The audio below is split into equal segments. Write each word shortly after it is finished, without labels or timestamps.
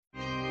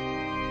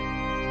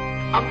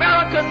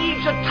America needs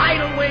a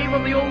tidal wave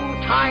of the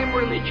old-time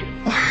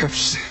religion. I have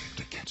sinned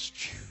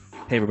against you.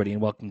 Hey, everybody,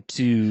 and welcome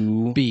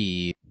to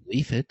Believe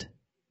It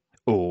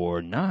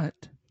or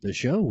Not, the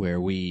show where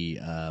we,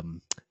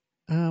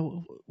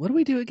 what do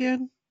we do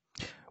again?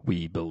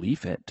 We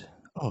believe it.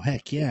 Oh,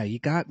 heck yeah, you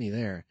got me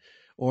there.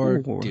 Or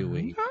do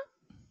we? Not.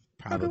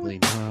 Probably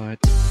not.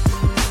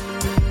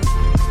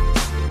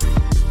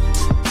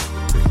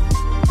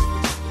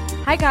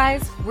 Hi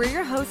guys, we're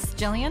your hosts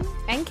Jillian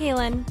and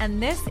Kaylin,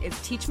 and this is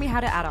Teach Me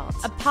How to Adult,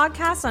 a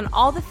podcast on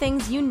all the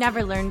things you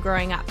never learned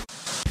growing up.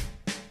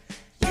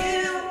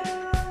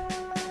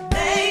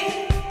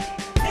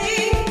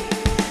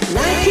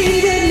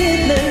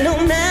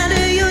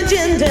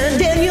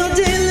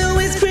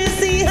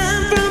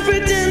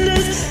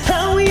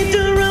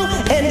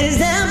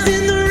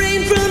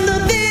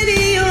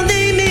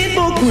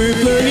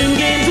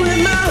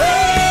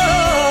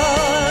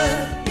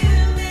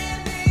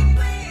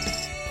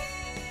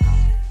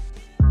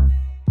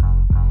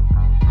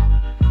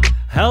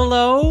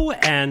 Hello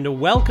and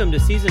welcome to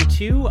Season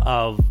 2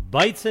 of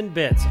Bites and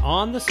Bits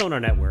on the Sonar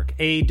Network,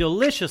 a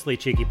deliciously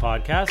cheeky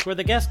podcast where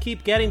the guests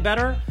keep getting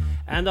better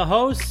and the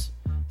hosts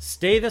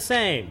stay the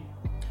same.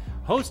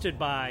 Hosted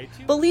by...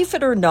 Believe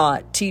it or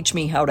not, Teach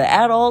Me How to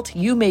Adult,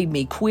 You Made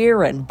Me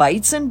Queer, and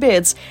Bites and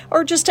Bits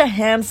are just a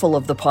handful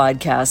of the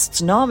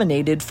podcasts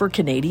nominated for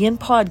Canadian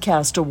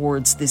Podcast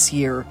Awards this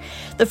year.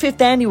 The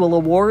 5th annual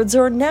awards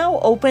are now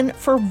open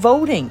for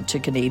voting to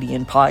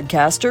Canadian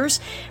podcasters.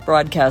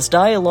 Broadcast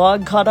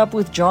Dialogue caught up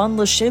with John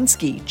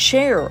Leschinski,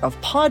 chair of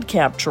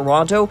Podcamp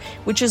Toronto,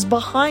 which is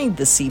behind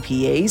the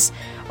CPAs.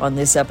 On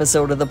this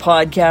episode of the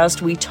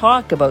podcast, we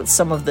talk about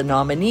some of the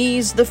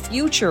nominees, the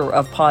future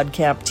of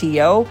Podcamp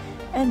TO,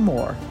 and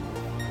more.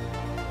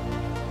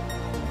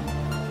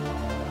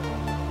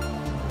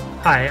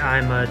 Hi,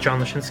 I'm John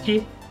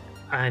Leschinski.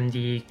 I'm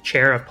the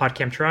chair of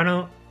Podcamp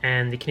Toronto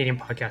and the Canadian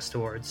Podcast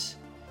Awards.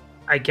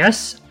 I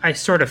guess I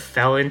sort of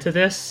fell into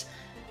this.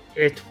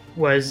 It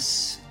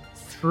was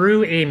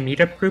through a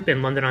meetup group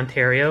in London,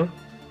 Ontario,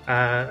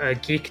 a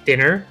geek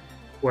dinner,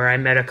 where I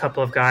met a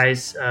couple of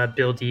guys,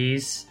 Bill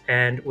Dees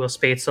and Will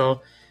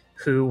Spatzel,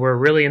 who were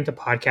really into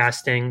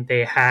podcasting.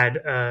 They had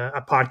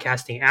a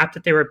podcasting app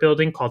that they were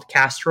building called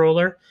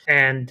Castroller.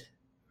 And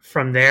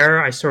from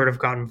there, I sort of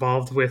got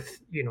involved with,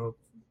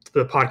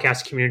 the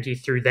podcast community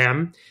through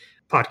them.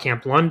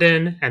 Podcamp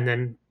London, and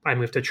then I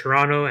moved to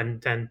Toronto, and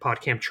then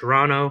Podcamp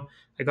Toronto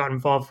I got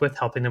involved with,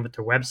 helping them with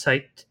their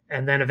website.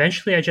 And then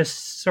eventually I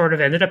just sort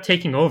of ended up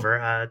taking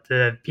over.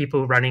 The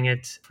people running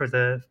it for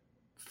the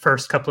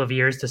first couple of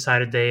years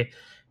decided they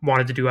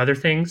wanted to do other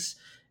things,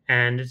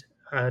 and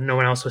no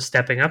one else was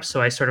stepping up,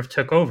 so I sort of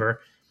took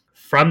over.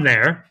 From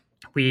there,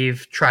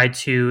 we've tried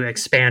to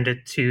expand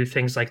it to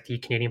things like the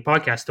Canadian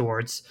Podcast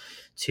Awards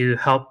to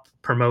help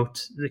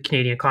promote the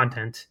Canadian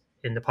content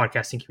in the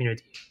podcasting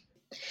community.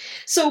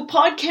 So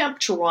Podcamp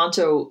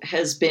Toronto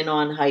has been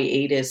on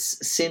hiatus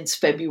since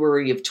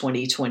February of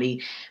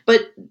 2020,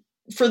 but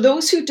for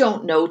those who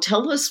don't know,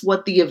 tell us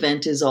what the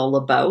event is all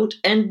about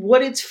and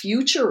what its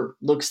future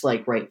looks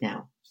like right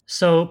now.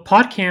 So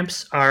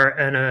Podcamps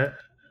are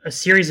a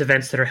series of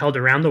events that are held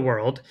around the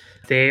world.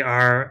 They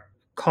are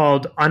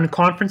called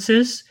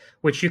unconferences,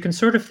 which you can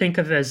sort of think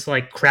of as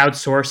like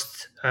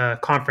crowdsourced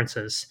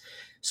conferences.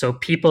 So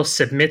people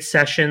submit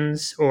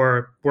sessions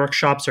or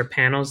workshops or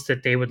panels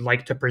that they would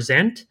like to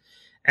present,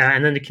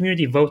 and then the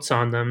community votes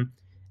on them,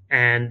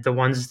 and the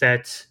ones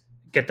that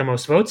get the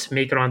most votes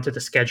make it onto the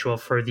schedule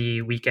for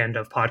the weekend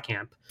of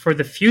Podcamp. For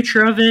the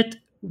future of it,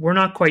 we're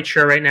not quite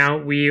sure right now.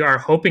 We are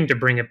hoping to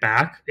bring it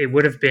back. It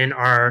would have been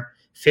our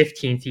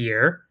 15th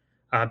year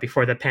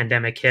before the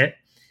pandemic hit.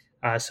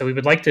 So we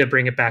would like to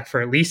bring it back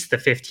for at least the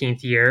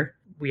 15th year.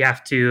 We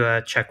have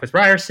to check with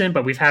Ryerson,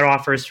 but we've had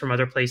offers from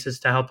other places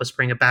to help us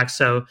bring it back.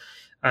 So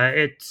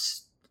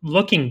it's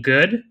looking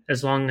good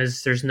as long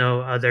as there's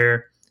no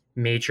other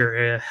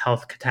major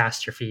health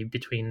catastrophe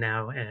between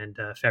now and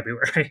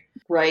February.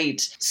 Right.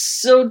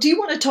 So do you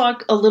want to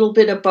talk a little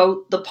bit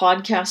about the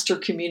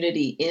podcaster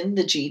community in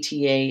the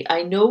GTA?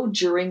 I know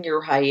during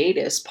your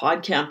hiatus,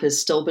 Podcamp has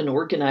still been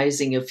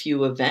organizing a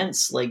few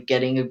events, like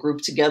getting a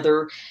group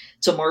together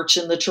to march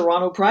in the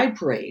Toronto Pride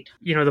Parade.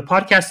 The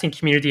podcasting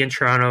community in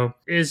Toronto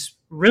is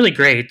really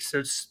great.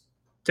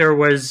 There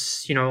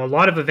was, a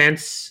lot of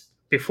events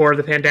before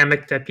the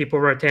pandemic that people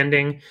were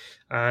attending.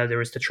 There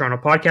was the Toronto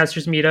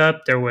Podcasters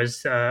Meetup. There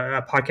was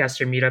a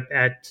podcaster meetup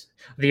at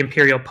the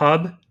Imperial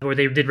Pub, where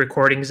they did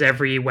recordings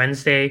every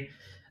Wednesday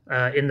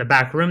in the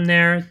back room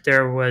there.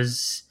 There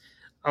was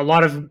a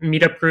lot of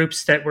meetup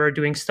groups that were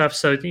doing stuff.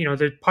 So,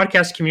 the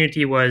podcast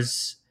community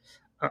was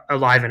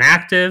alive and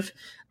active.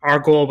 Our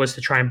goal was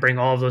to try and bring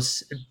all of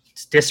those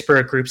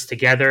disparate groups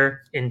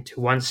together into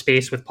one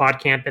space with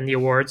Podcamp and the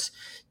awards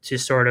to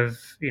sort of,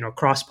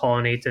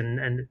 cross-pollinate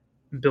and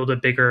build a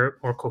bigger,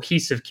 more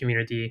cohesive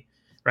community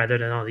rather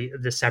than all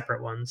the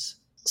separate ones.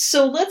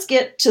 So let's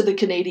get to the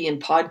Canadian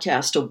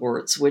Podcast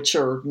Awards, which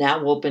are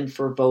now open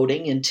for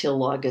voting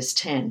until August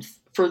 10th.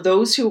 For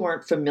those who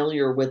aren't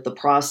familiar with the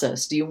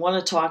process, do you want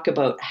to talk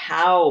about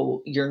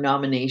how your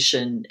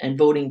nomination and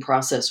voting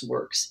process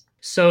works?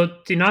 So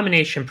the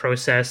nomination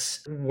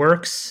process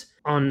works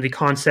on the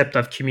concept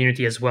of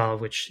community as well,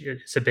 which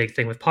is a big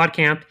thing with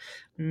Podcamp.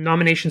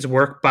 Nominations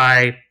work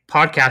by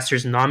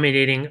podcasters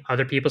nominating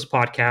other people's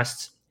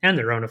podcasts and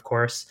their own, of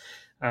course.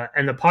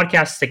 And the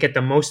podcasts that get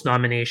the most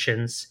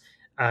nominations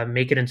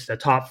make it into the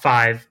top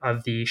 5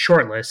 of the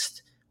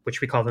shortlist, which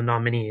we call the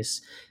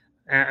nominees.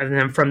 And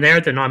then from there,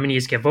 the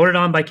nominees get voted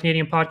on by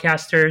Canadian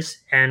podcasters,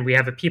 and we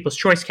have a People's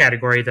Choice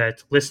category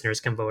that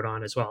listeners can vote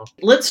on as well.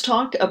 Let's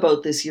talk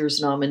about this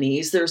year's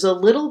nominees. There's a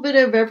little bit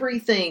of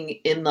everything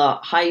in the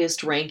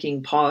highest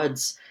ranking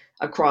pods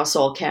across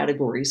all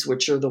categories,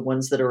 which are the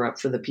ones that are up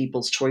for the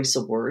People's Choice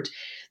Award.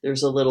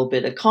 There's a little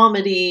bit of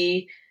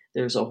comedy.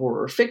 There's a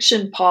horror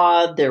fiction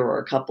pod. There are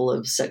a couple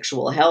of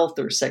sexual health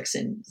or sex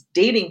and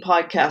dating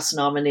podcasts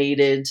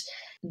nominated.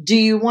 Do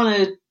you want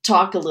to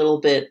talk a little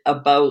bit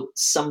about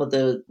some of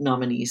the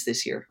nominees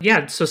this year?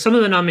 Yeah, so some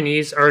of the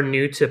nominees are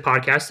new to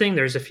podcasting.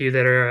 There's a few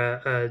that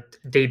are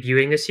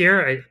debuting this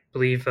year. I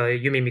believe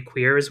You Made Me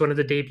Queer is one of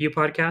the debut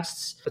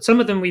podcasts. But some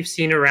of them we've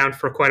seen around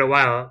for quite a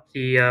while.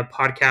 The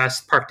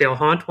podcast Parkdale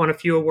Haunt won a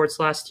few awards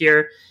last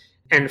year,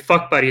 and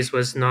Fuck Buddies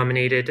was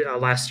nominated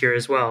last year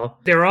as well.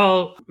 They're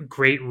all a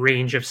great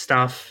range of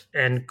stuff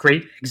and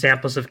great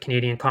examples of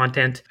Canadian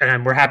content.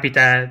 And we're happy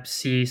to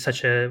see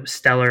such a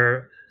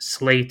stellar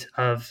slate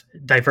of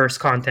diverse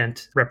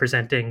content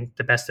representing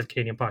the best of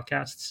Canadian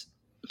podcasts.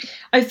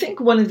 I think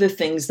one of the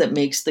things that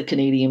makes the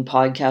Canadian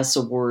Podcast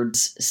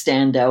Awards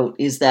stand out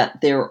is that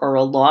there are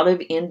a lot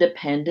of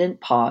independent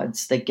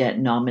pods that get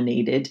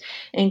nominated,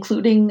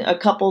 including a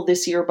couple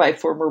this year by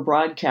former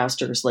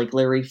broadcasters like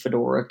Larry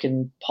Fedoruk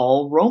and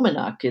Paul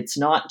Romanuk. It's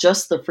not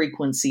just the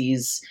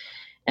frequencies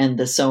and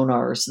the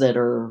sonars that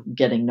are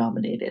getting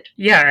nominated.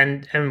 Yeah,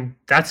 and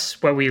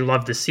that's what we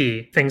love to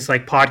see. Things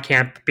like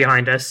Podcamp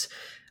behind us,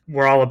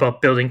 we're all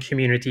about building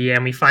community,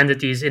 and we find that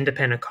these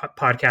independent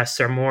podcasts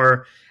are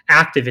more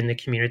active in the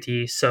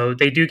community, so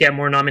they do get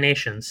more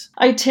nominations.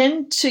 I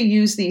tend to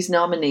use these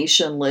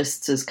nomination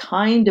lists as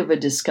kind of a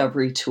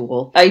discovery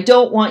tool. I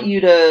don't want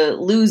you to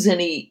lose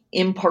any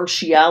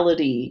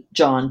impartiality,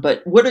 John,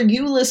 but what are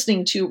you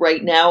listening to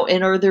right now,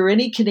 and are there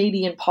any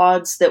Canadian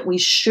pods that we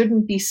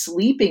shouldn't be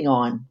sleeping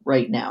on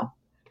right now?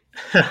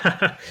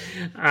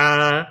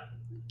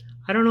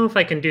 I don't know if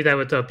I can do that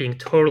without being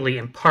totally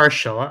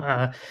impartial.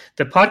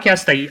 The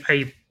podcast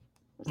I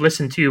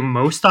listen to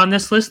most on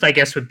this list, I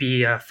guess, would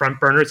be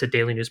Front Burner. It's a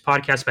daily news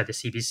podcast by the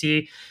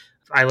CBC.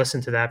 I listen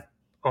to that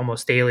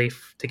almost daily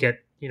to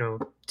get,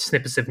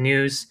 snippets of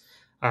news.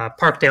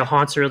 Parkdale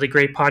Haunt's a really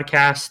great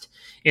podcast.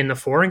 In the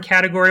foreign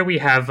category, we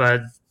have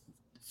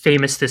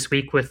Famous This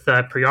Week with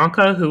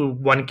Priyanka, who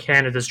won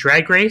Canada's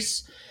Drag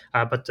Race,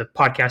 but the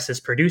podcast is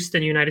produced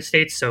in the United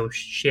States, so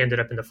she ended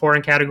up in the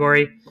foreign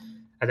category.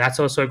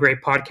 That's also a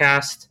great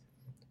podcast.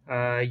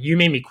 You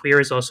Made Me Queer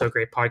is also a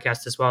great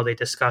podcast as well. They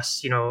discuss,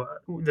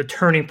 the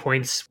turning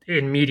points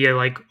in media,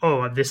 like,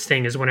 oh, this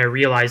thing is when I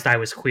realized I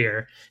was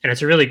queer. And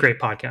it's a really great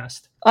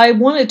podcast. I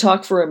want to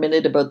talk for a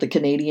minute about the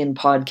Canadian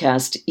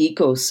podcast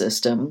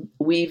ecosystem.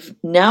 We've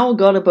now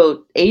got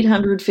about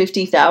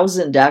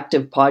 850,000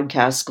 active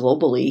podcasts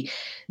globally.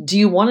 Do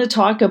you want to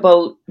talk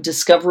about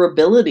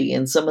discoverability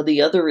and some of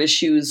the other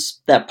issues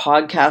that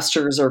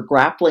podcasters are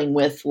grappling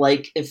with,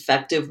 like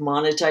effective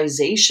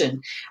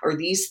monetization? Are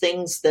these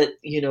things that,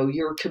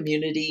 your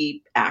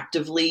community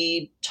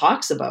actively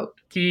talks about?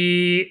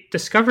 The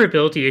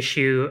discoverability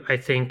issue, I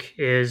think,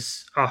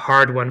 is a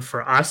hard one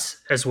for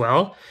us as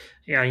well.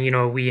 Yeah,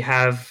 we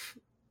have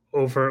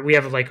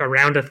like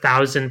around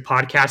 1,000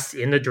 podcasts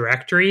in the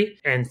directory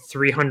and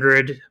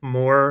 300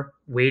 more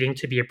waiting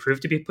to be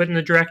approved to be put in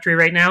the directory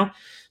right now.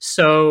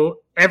 So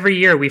every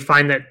year we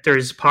find that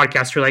there's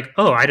podcasts who are like,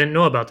 oh, I didn't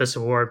know about this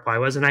award. Why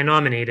wasn't I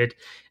nominated?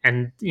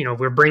 And,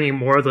 we're bringing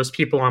more of those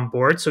people on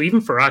board. So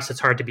even for us, it's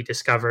hard to be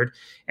discovered.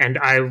 And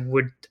I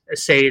would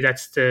say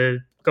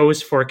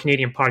goes for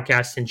Canadian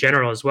podcasts in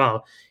general as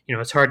well.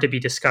 It's hard to be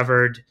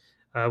discovered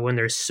when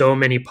there's so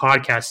many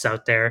podcasts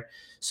out there.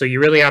 So you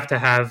really have to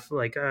have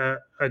like a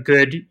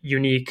good,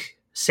 unique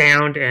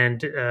sound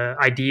and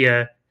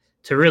idea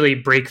to really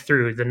break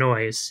through the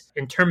noise.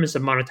 In terms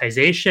of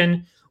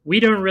monetization, we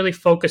don't really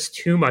focus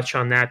too much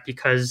on that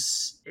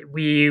because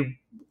we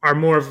are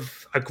more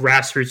of a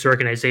grassroots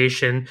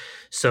organization.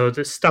 So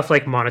the stuff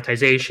like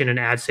monetization and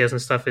ad sales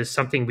and stuff is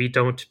something we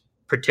don't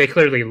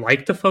particularly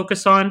like to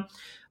focus on.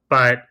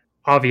 But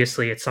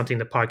obviously, it's something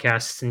the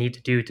podcasts need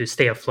to do to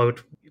stay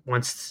afloat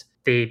once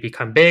they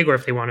become big, or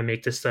if they want to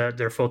make this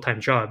their full-time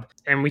job.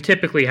 And we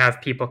typically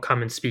have people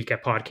come and speak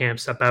at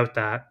podcamps about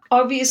that.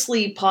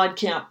 Obviously,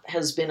 Podcamp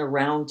has been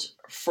around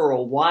for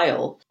a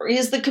while.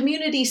 Is the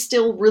community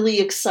still really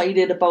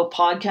excited about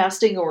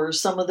podcasting, or are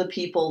some of the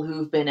people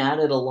who've been at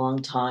it a long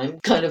time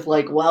kind of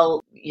like,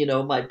 well,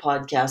 my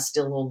podcast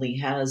still only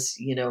has,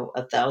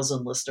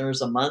 1,000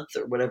 listeners a month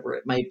or whatever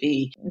it might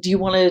be? Do you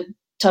want to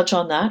touch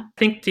on that? I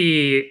think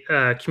the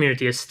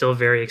community is still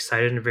very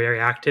excited and very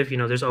active.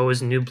 There's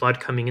always new blood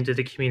coming into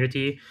the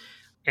community.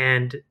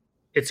 and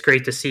it's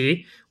great to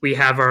see. We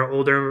have our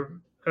older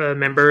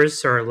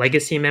members or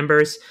legacy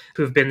members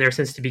who've been there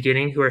since the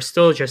beginning who are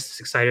still just as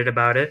excited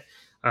about it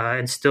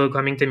and still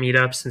coming to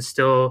meetups and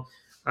still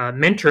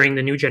mentoring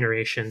the new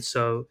generation.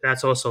 So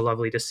that's also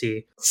lovely to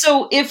see.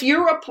 So if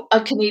you're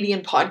a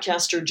Canadian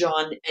podcaster,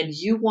 John, and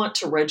you want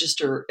to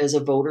register as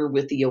a voter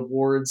with the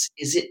awards,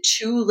 is it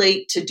too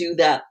late to do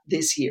that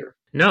this year?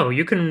 No,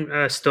 you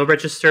can still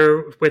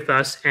register with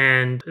us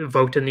and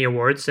vote in the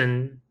awards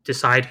and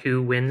decide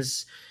who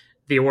wins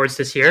the awards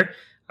this year.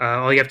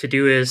 All you have to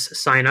do is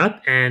sign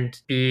up and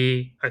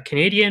be a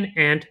Canadian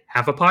and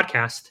have a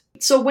podcast.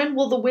 So when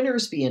will the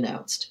winners be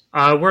announced?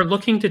 We're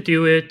looking to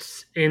do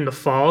it in the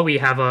fall. We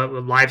have a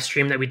live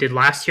stream that we did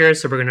last year,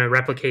 so we're going to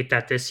replicate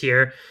that this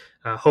year.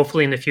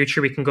 Hopefully in the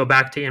future we can go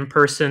back to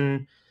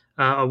in-person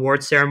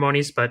award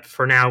ceremonies, but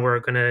for now we're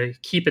going to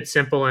keep it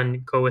simple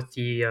and go with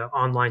the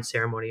online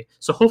ceremony.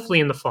 So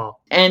hopefully in the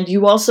fall. And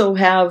you also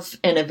have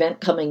an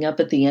event coming up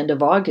at the end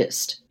of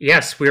August.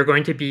 Yes, we're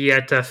going to be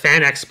at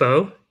Fan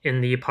Expo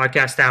in the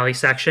Podcast Alley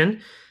section,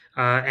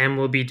 and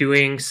we'll be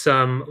doing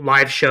some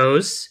live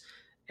shows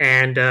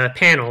and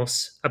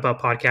panels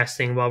about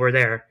podcasting while we're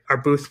there. Our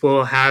booth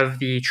will have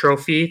the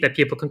trophy that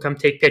people can come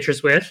take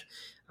pictures with.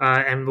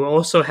 And we'll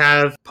also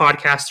have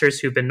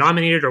podcasters who've been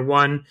nominated or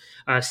won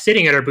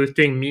sitting at our booth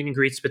doing meet and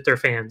greets with their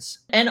fans.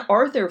 And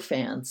are there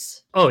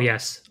fans? Oh,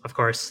 yes, of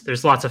course.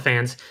 There's lots of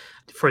fans.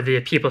 For the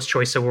People's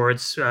Choice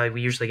Awards,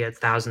 we usually get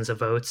thousands of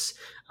votes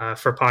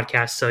for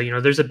podcasts. So,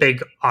 there's a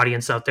big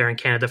audience out there in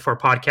Canada for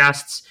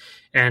podcasts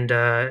and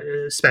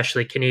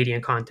especially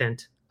Canadian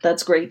content.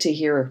 That's great to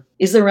hear.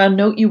 Is there a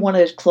note you want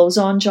to close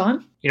on,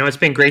 John? It's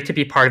been great to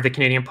be part of the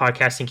Canadian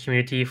podcasting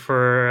community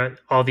for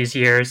all these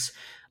years.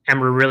 And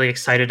we're really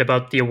excited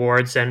about the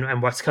awards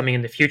and what's coming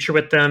in the future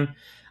with them.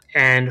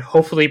 And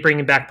hopefully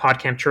bringing back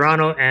Podcamp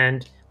Toronto.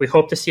 And we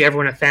hope to see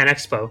everyone at Fan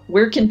Expo.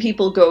 Where can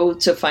people go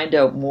to find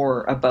out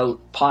more about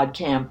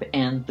Podcamp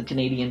and the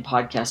Canadian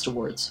Podcast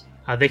Awards?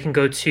 They can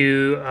go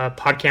to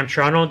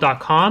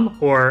podcamptoronto.com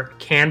or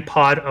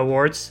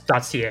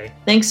canpodawards.ca.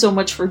 Thanks so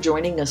much for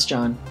joining us,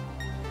 John.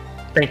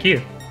 Thank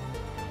you.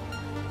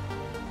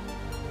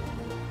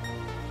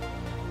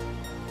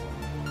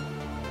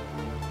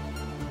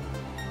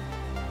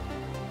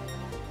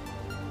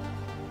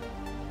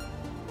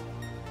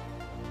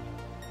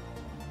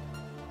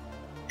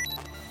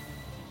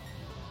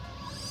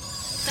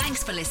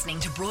 Thanks for listening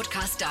to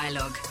Broadcast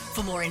Dialogue.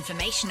 For more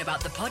information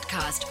about the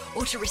podcast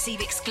or to receive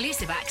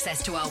exclusive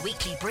access to our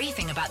weekly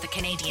briefing about the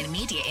Canadian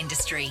media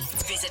industry,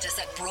 visit us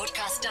at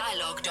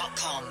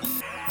broadcastdialogue.com.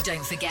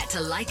 Don't forget to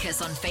like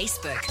us on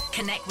Facebook,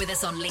 connect with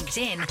us on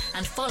LinkedIn,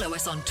 and follow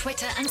us on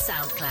Twitter and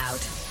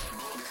SoundCloud.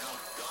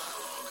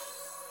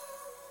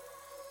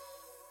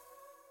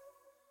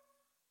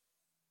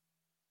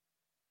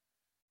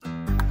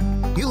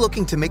 You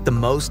looking to make the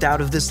most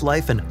out of this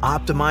life and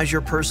optimize your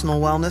personal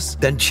wellness?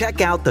 Then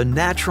check out the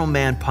Natural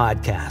Man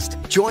Podcast.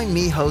 Join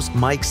me, host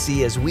Mike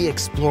C., as we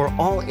explore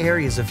all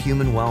areas of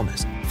human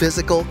wellness,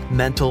 physical,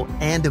 mental,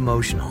 and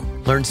emotional.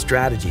 Learn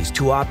strategies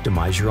to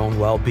optimize your own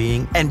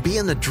well-being and be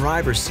in the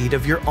driver's seat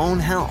of your own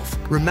health.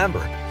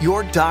 Remember,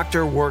 your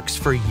doctor works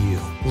for you.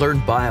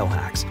 Learn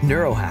biohacks,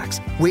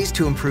 neurohacks, ways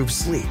to improve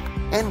sleep,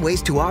 and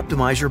ways to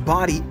optimize your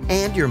body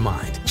and your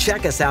mind.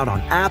 Check us out on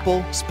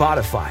Apple,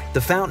 Spotify,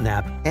 the Fountain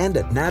app, and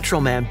at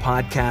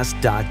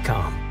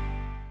naturalmanpodcast.com.